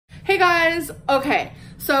Hey guys, okay,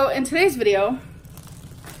 so in today's video,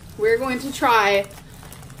 we're going to try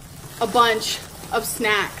a bunch of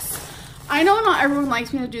snacks. I know not everyone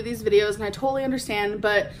likes me to do these videos and I totally understand,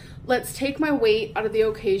 but let's take my weight out of the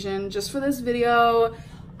occasion just for this video.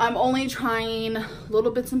 I'm only trying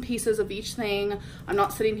little bits and pieces of each thing. I'm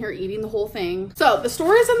not sitting here eating the whole thing. So the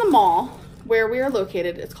store is in the mall where we are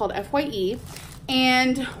located. It's called FYE,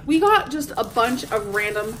 and we got just a bunch of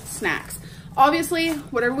random snacks. Obviously,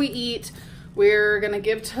 whatever we eat, we're gonna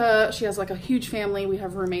give to, she has like a huge family, we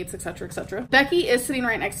have roommates, etc, etc. Becky is sitting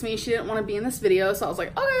right next to me. She didn't want to be in this video, so I was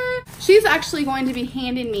like, okay. She's actually going to be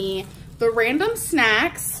handing me the random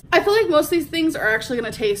snacks. I feel like most of these things are actually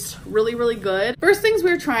gonna taste really, really good. First things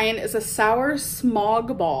we're trying is a sour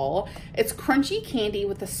smog ball. It's crunchy candy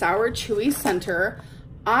with a sour, chewy center.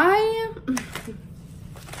 I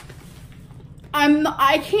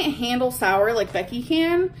can't handle sour like Becky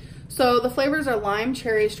can. So the flavors are lime,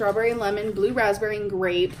 cherry, strawberry, lemon, blue raspberry, and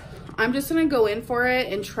grape. I'm just gonna go in for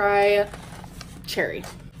it and try cherry.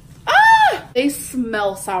 Ah! They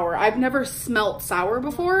smell sour. I've never smelt sour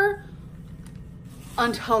before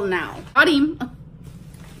until now. Got him.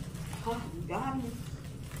 Oh, got him.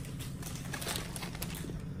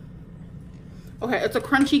 Okay, it's a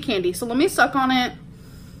crunchy candy. So let me suck on it.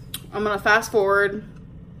 I'm gonna fast forward.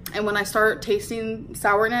 And when I start tasting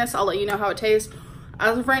sourness, I'll let you know how it tastes.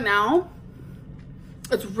 As of right now,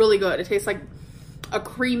 it's really good. It tastes like a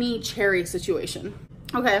creamy cherry situation.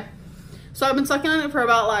 Okay, so I've been sucking on it for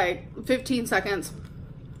about like 15 seconds.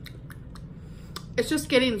 It's just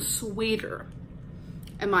getting sweeter,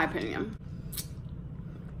 in my opinion.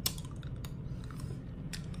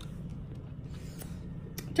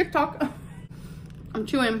 TikTok. I'm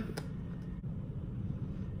chewing.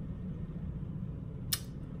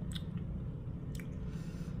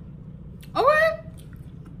 Okay.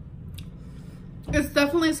 It's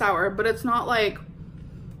definitely sour, but it's not like,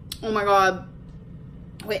 oh my God.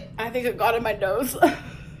 Wait, I think it got in my nose.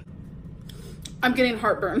 I'm getting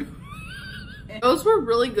heartburn. Those were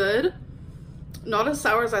really good. Not as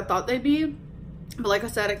sour as I thought they'd be. But like I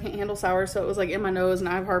said, I can't handle sour, so it was like in my nose and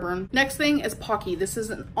I have heartburn. Next thing is Pocky. This is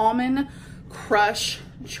an almond crush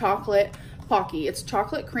chocolate Pocky. It's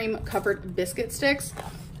chocolate cream covered biscuit sticks.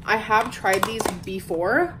 I have tried these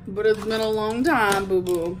before, but it's been a long time,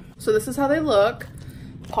 boo-boo. So this is how they look.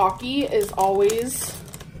 Pocky is always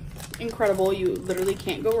incredible. You literally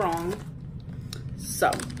can't go wrong. So.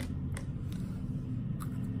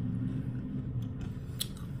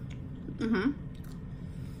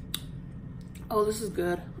 Oh, this is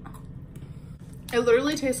good. It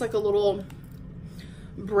literally tastes like a little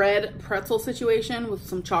bread pretzel situation with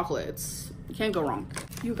some chocolates. You can't go wrong.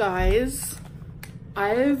 You guys,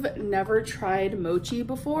 I've never tried Mochi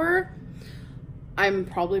before. I'm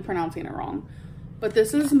probably pronouncing it wrong, but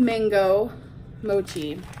this is mango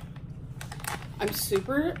mochi. I'm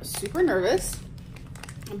super, super nervous,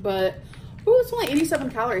 but oh, it's only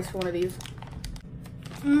 87 calories for one of these.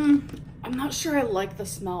 I'm not sure I like the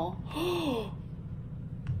smell.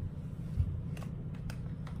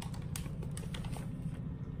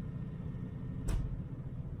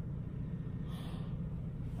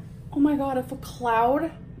 Oh my God, if a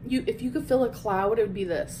cloud, if you could fill a cloud, it would be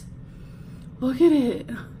this. Look at it.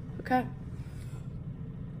 Okay.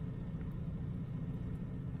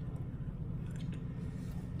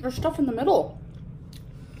 There's stuff in the middle.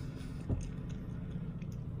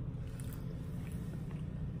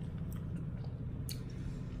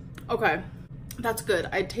 Okay, that's good.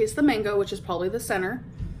 I taste the mango, which is probably the center.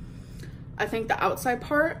 I think the outside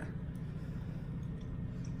part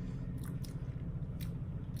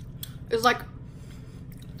is like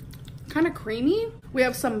kind of creamy. We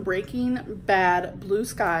have some Breaking Bad Blue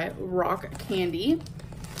Sky rock candy.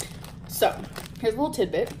 So here's a little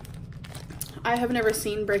tidbit. I have never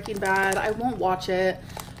seen Breaking Bad. I won't watch it.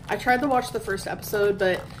 I tried to watch the first episode,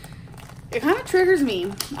 but it kind of triggers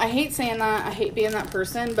me. I hate saying that. I hate being that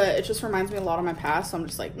person, but it just reminds me a lot of my past. So I'm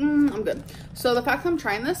just like, I'm good. So the fact that I'm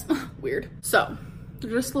trying this, weird. So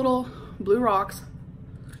they're just little blue rocks.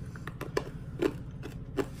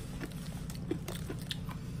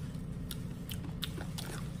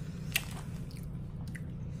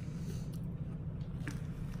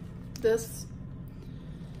 This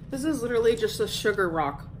is literally just a sugar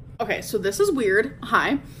rock. Okay, so this is weird.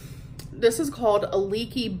 Hi. This is called a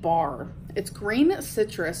leaky bar. It's green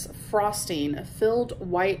citrus frosting filled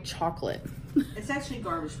white chocolate. It's actually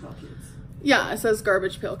Garbage Pail Kids. Yeah, it says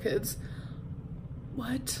Garbage Pail Kids.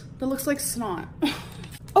 What? That looks like snot.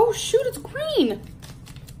 Oh shoot, it's green.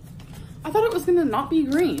 I thought it was gonna not be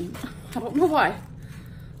green. I don't know why.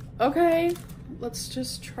 Okay, let's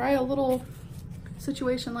just try a little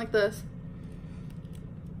situation like this.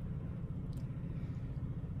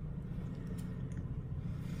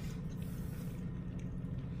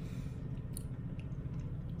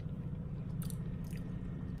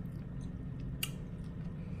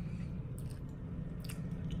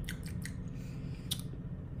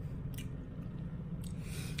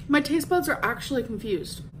 My taste buds are actually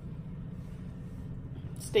confused.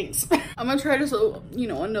 Stinks. I'm gonna try just, you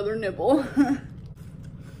know, another nibble.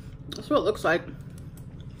 That's what it looks like.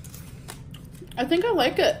 I think I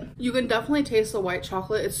like it. You can definitely taste the white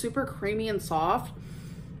chocolate. It's super creamy and soft.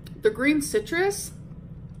 The green citrus,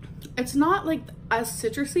 it's not like as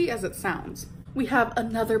citrusy as it sounds. We have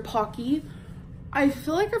another Pocky. I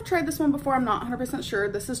feel like I've tried this one before. I'm not 100% sure.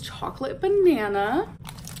 This is chocolate banana.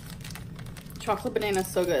 Chocolate banana is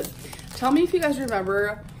so good. Tell me if you guys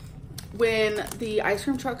remember when the ice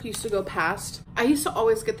cream truck used to go past. I used to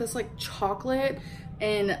always get this like chocolate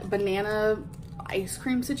and banana ice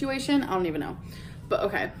cream situation. I don't even know. But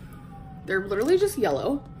okay. They're literally just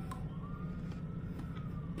yellow.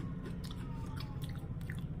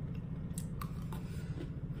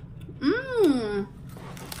 Mmm.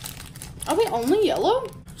 Are they only yellow?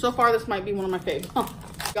 So far, this might be one of my faves. Oh,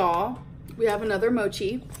 y'all, we have another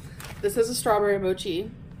mochi. This is a strawberry mochi.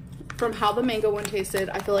 From how the mango one tasted,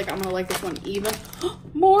 I feel like I'm gonna like this one even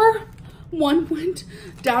more. One went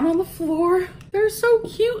down on the floor. They're so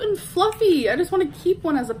cute and fluffy. I just want to keep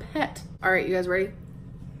one as a pet. All right, you guys ready?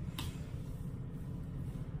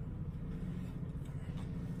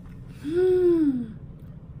 Mmm.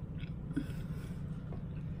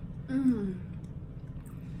 Mmm.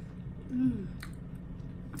 Mmm.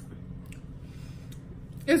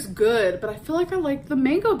 It's good, but I feel like I like the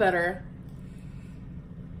mango better,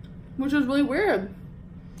 which is really weird,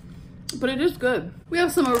 but it is good. We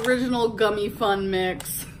have some original gummy fun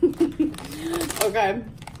mix. Okay.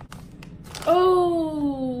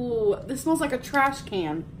 Oh, this smells like a trash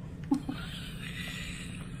can.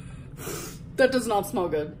 That does not smell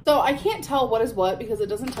good. So I can't tell what is what because it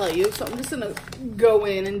doesn't tell you. So I'm just gonna go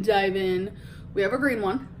in and dive in. We have a green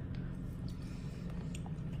one.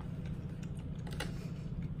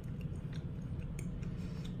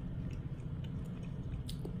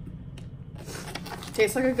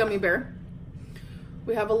 Tastes like a gummy bear.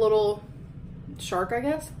 We have a little shark, I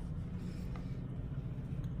guess.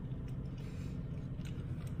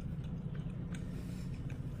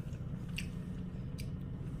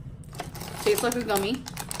 Tastes like a gummy.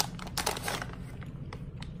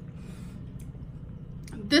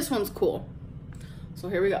 This one's cool. So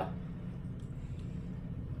here we go.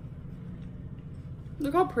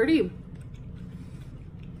 Look how pretty.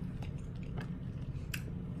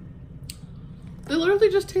 They literally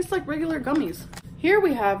just taste like regular gummies. Here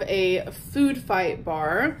we have a food fight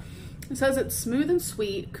bar. It says it's smooth and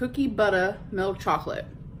sweet, cookie butter, milk chocolate.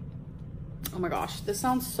 Oh my gosh, this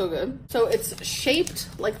sounds so good. So it's shaped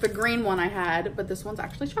like the green one I had, but this one's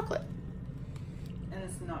actually chocolate. And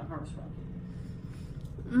it's not garbage pail.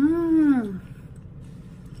 Mmm.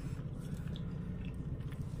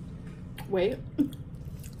 Wait.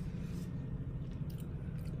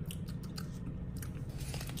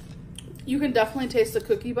 You can definitely taste the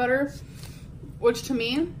cookie butter, which to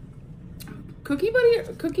me, cookie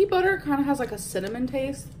butter kind of has like a cinnamon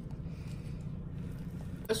taste.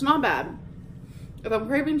 It's not bad. If I'm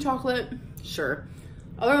craving chocolate, sure.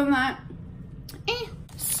 Other than that,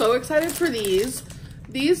 So excited for these.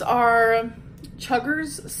 These are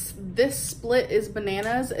Chuggers. This split is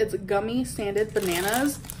bananas. It's gummy sanded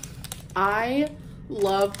bananas. I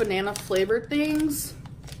love banana flavored things.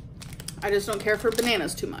 I just don't care for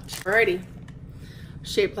bananas too much. Alrighty.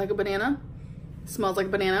 Shaped like a banana. Smells like a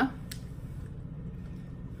banana.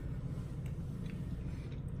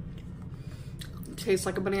 Tastes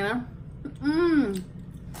like a banana. Mmm.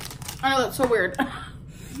 I know that's so weird.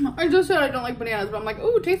 I just said I don't like bananas, but I'm like,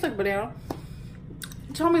 ooh, tastes like banana.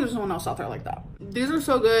 Tell me there's no one else out there like that. These are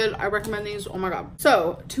so good. I recommend these. Oh my God.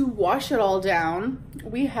 So to wash it all down,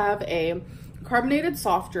 we have a carbonated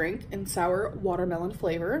soft drink in sour watermelon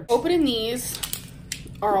flavor. Opening these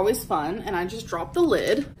are always fun, and I just dropped the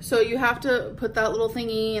lid. So you have to put that little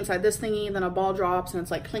thingy inside this thingy, and then a ball drops, and it's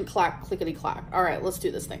like clink, clack, clickety, clack. All right, let's do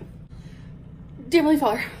this thing. Dear Heavenly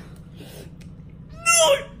Father.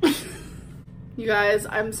 You guys,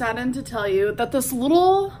 I'm saddened to tell you that this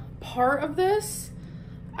little part of this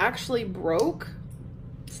actually broke.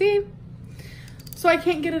 See? So I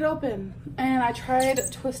can't get it open. And I tried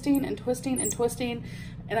twisting and twisting and twisting.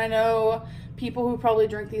 And I know people who probably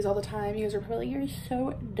drink these all the time, you guys are probably like, you're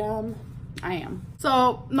so dumb. I am.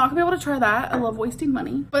 So not gonna be able to try that. I love wasting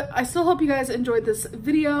money, but I still hope you guys enjoyed this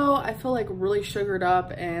video. I feel like really sugared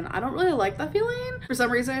up and I don't really like that feeling. For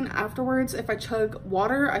some reason afterwards, if I chug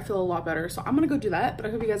water, I feel a lot better. So I'm gonna go do that, but I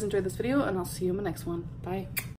hope you guys enjoyed this video and I'll see you in the next one. Bye.